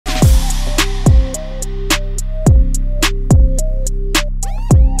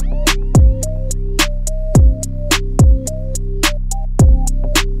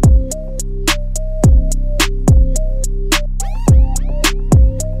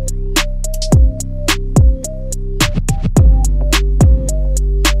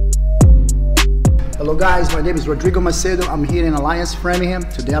guys, my name is Rodrigo Macedo. I'm here in Alliance, Framingham.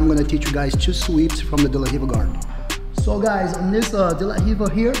 Today I'm going to teach you guys 2 sweeps from the Dela Riva Guard. So guys, on this Dela Riva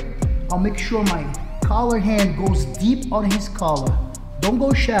here, I'll make sure my collar hand goes deep on his collar. Don't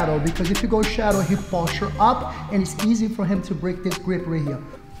go shadow, because if you go shadow, he'll posture up and it's easy for him to break this grip right here.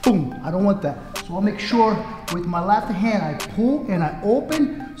 Boom, I don't want that. So I'll make sure with my left hand I pull and I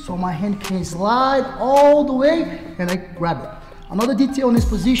open so my hand can slide all the way and I grab it. Another detail in this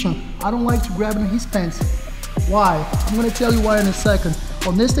position, I don't like to grab in his pants. Why? I'm gonna tell you why in a second.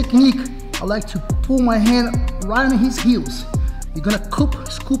 On this technique, I like to pull my hand right on his heels. You're gonna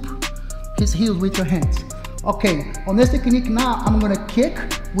scoop his heels with your hands. Okay, on this technique now, I'm gonna kick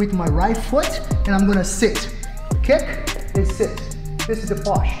with my right foot and I'm gonna sit. Kick and sit. This is the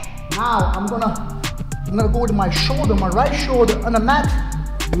push. Now I'm gonna go with my shoulder, my right shoulder on the mat,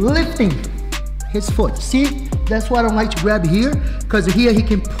 lifting his foot. See, that's why I don't like to grab here, because here he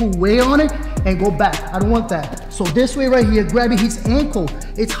can pull way on it and go back. I don't want that. So this way right here, grabbing his ankle,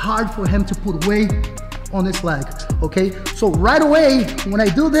 it's hard for him to put weight on this leg, okay? So right away, when I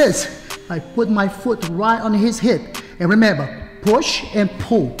do this, I put my foot right on his hip. And remember, push and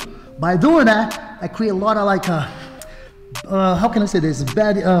pull. By doing that, I create a lot of like how can I say this?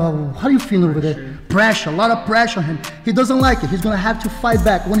 Bad, how do you feel over there? Pressure, a lot of pressure on him. He doesn't like it. He's gonna have to fight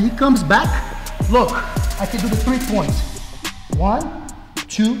back. When he comes back, look, I can do the 3 points. 1,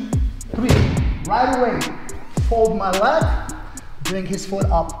 2, 3. Right away, fold my leg, bring his foot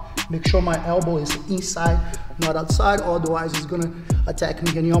up. Make sure my elbow is inside, not outside, otherwise he's gonna attack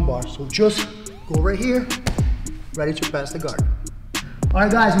me in the armbar. So just go right here, ready to pass the guard. All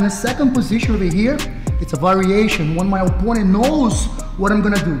right guys, in the second position over here, it's a variation when my opponent knows what I'm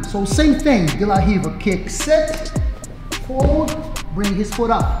gonna do. So same thing, Dela Riva, kick, sit, fold, bring his foot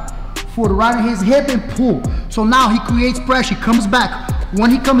up. Foot right on his hip and pull. So now he creates pressure, he comes back. When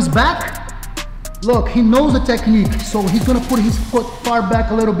he comes back, look, he knows the technique. So he's gonna put his foot far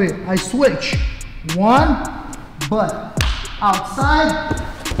back a little bit. I switch. 1, but outside,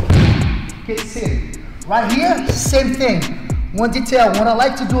 kick, sit. Right here, same thing. One detail, what I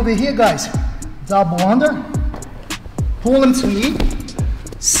like to do over here, guys, double under, pull him to me,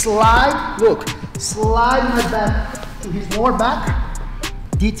 slide, look, slide my back to his lower back,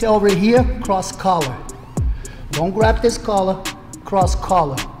 detail over here, cross collar. Don't grab this collar, cross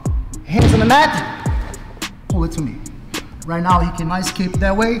collar. Hands on the mat, pull it to me. Right now he cannot escape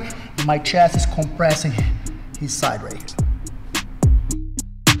that way, and my chest is compressing his side right.